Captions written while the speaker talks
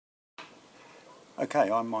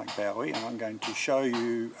Okay, I'm Mike Bowie and I'm going to show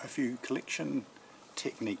you a few collection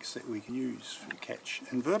techniques that we can use to catch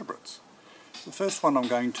invertebrates. The first one I'm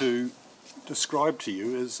going to describe to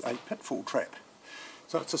you is a pitfall trap.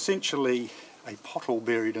 So it's essentially a pottle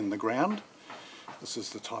buried in the ground. This is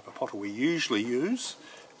the type of pottle we usually use,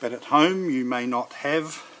 but at home you may not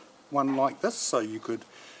have one like this, so you could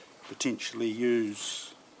potentially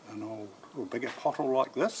use an old or bigger pottle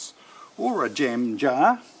like this, or a jam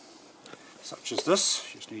jar such as this.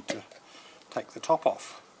 You just need to take the top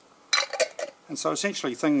off. And so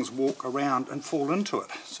essentially things walk around and fall into it.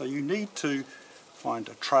 So you need to find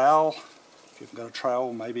a trowel, if you've got a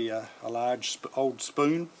trowel, maybe a large old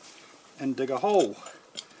spoon, and dig a hole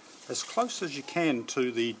as close as you can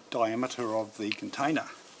to the diameter of the container.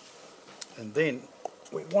 And then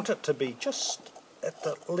we want it to be just at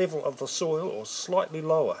the level of the soil or slightly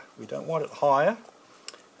lower. We don't want it higher,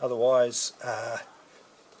 otherwise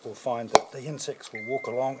we'll find that the insects will walk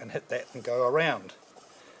along and hit that and go around.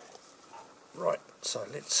 Right, so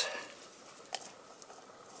let's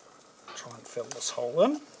try and fill this hole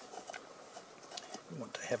in. We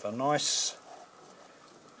want to have a nice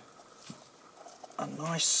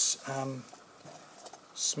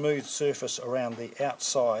smooth surface around the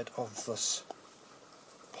outside of this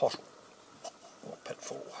pottle or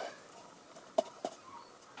pitfall.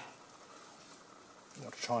 You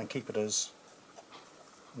want to try and keep it as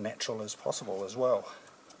natural as possible as well.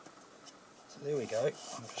 So there we go.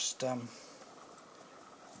 I'm just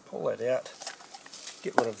pull that out,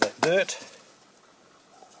 get rid of that dirt,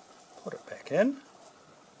 put it back in.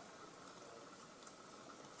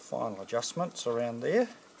 Final adjustments around there,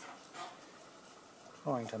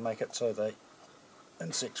 trying to make it so the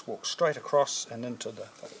insects walk straight across and into the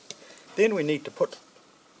hole. Then we need to put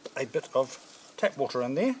a bit of tap water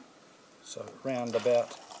in there, so round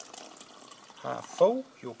about half full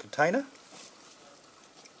your container,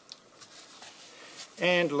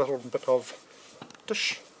 and a little bit of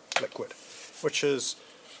dish liquid, which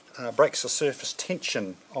breaks the surface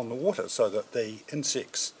tension on the water so that the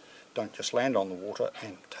insects don't just land on the water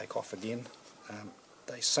and take off again.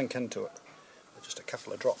 They sink into it with just a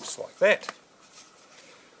couple of drops like that.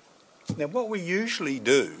 Now what we usually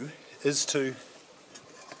do is to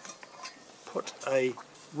put a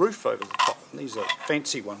roof over the top, and these are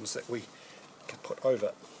fancy ones that we can put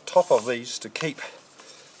over top of these to keep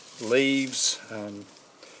leaves,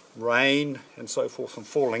 rain and so forth from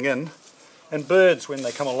falling in, and birds when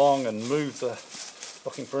they come along and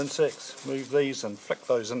looking for insects, move these and flick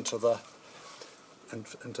those into the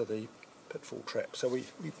pitfall trap. So we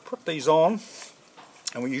put these on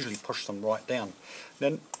and we usually push them right down.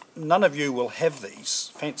 Now none of you will have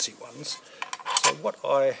these fancy ones, so what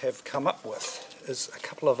I have come up with is a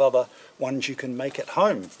couple of other ones you can make at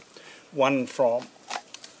home. One from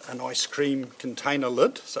an ice cream container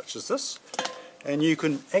lid such as this, and you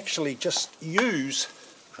can actually just use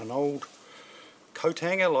an old coat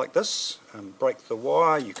hanger like this and break the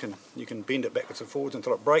wire. You can bend it backwards and forwards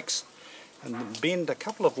until it breaks, and then bend a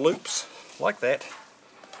couple of loops like that,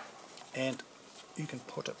 and you can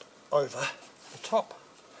put it over the top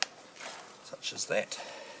such as that,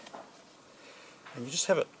 and you just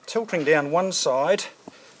have it tilting down one side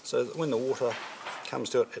so that when the water comes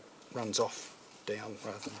to it, it runs off down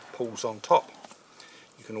rather than pulls on top.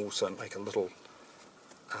 You can also make a little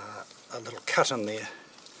cut in there.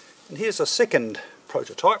 And here's a second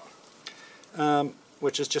prototype,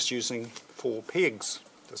 which is just using 4 pegs.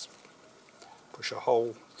 Just push a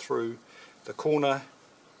hole through the corner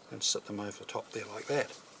and sit them over the top there like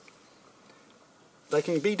that. They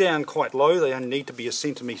can be down quite low. They only need to be a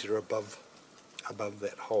centimetre above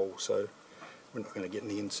that hole, so we're not going to get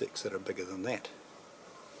any insects that are bigger than that.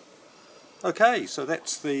 Okay, so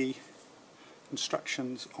that's the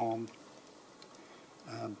instructions on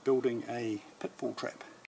building a pitfall trap.